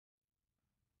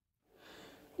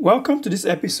Welcome to this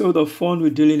episode of Fun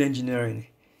with Drilling Engineering.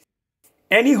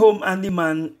 Any home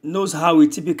handyman knows how a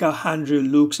typical hand drill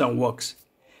looks and works.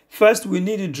 First, we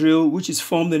need a drill which is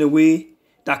formed in a way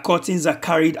that cuttings are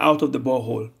carried out of the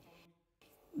borehole.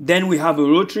 Then we have a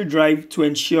rotary drive to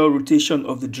ensure rotation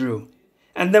of the drill.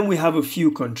 And then we have a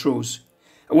few controls.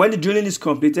 When the drilling is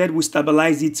completed, we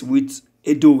stabilize it with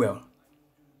a dowel.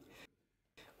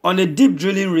 On a deep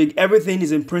drilling rig, everything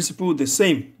is in principle the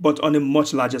same, but on a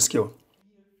much larger scale.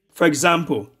 For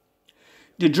example,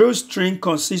 the drill string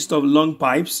consists of long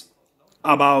pipes,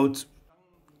 about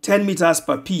 10 meters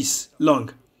per piece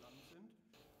long.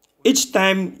 Each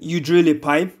time you drill a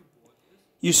pipe,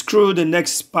 you screw the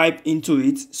next pipe into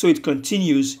it so it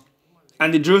continues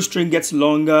and the drill string gets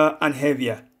longer and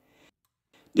heavier.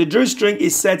 The drill string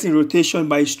is set in rotation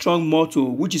by a strong motor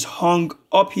which is hung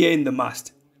up here in the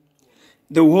mast.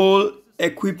 The whole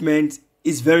equipment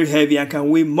is very heavy and can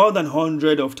weigh more than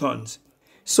 100 of tons.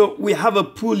 So we have a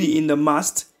pulley in the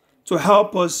mast to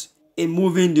help us in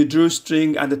moving the drill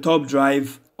string and the top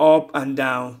drive up and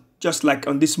down, just like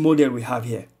on this model we have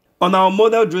here. On our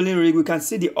model drilling rig, we can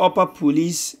see the upper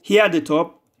pulleys here at the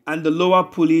top and the lower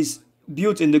pulleys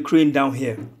built in the crane down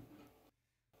here.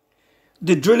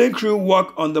 The drilling crew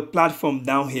work on the platform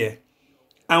down here,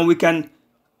 and we can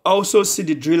also see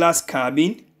the driller's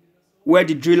cabin where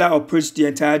the driller operates the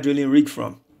entire drilling rig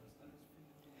from.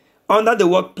 Under the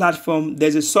work platform,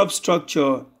 there's a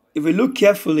substructure. If we look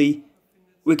carefully,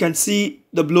 we can see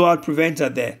the blowout preventer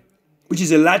there, which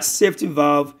is a large safety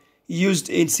valve used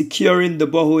in securing the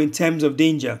borehole in terms of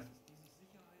danger.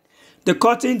 The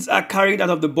cuttings are carried out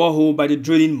of the borehole by the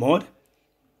drilling mud.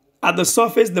 At the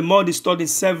surface, the mud is stored in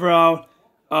several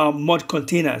mud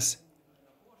containers.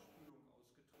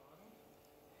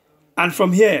 And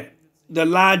from here, the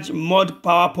large mud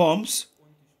power pumps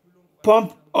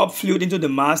pump up fluid into the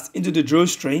mast, into the drill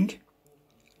string.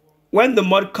 When the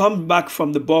mud comes back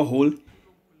from the borehole,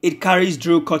 it carries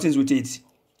drill cuttings with it.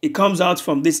 It comes out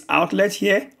from this outlet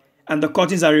here, and the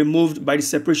cuttings are removed by the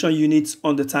separation units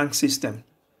on the tank system.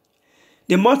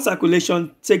 The mud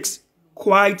circulation takes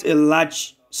quite a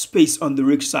large space on the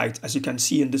rig site, as you can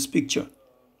see in this picture.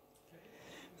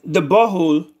 The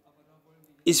borehole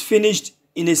is finished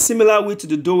in a similar way to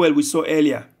the dowel we saw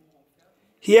earlier.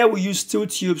 Here we use steel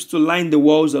tubes to line the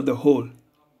walls of the hole.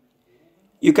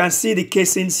 You can see the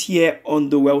casings here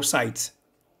on the well site,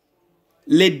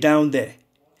 laid down there.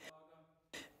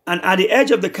 And at the edge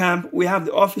of the camp, we have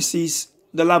the offices,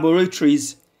 the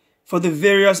laboratories for the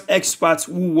various experts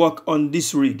who work on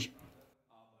this rig.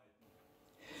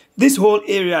 This whole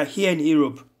area here in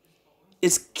Europe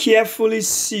is carefully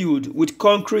sealed with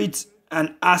concrete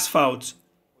and asphalt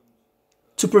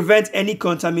to prevent any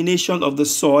contamination of the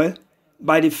soil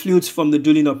by the fluids from the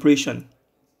drilling operation.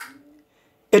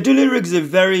 A drilling rig is a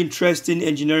very interesting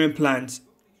engineering plant.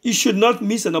 You should not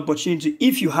miss an opportunity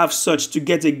if you have such to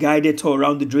get a guided tour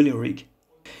around the drilling rig.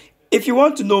 If you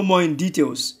want to know more in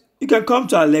details, you can come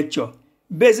to our lecture,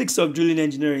 Basics of Drilling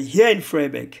Engineering, here in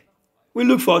Freiberg. We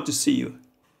look forward to see you.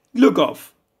 Look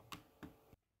off.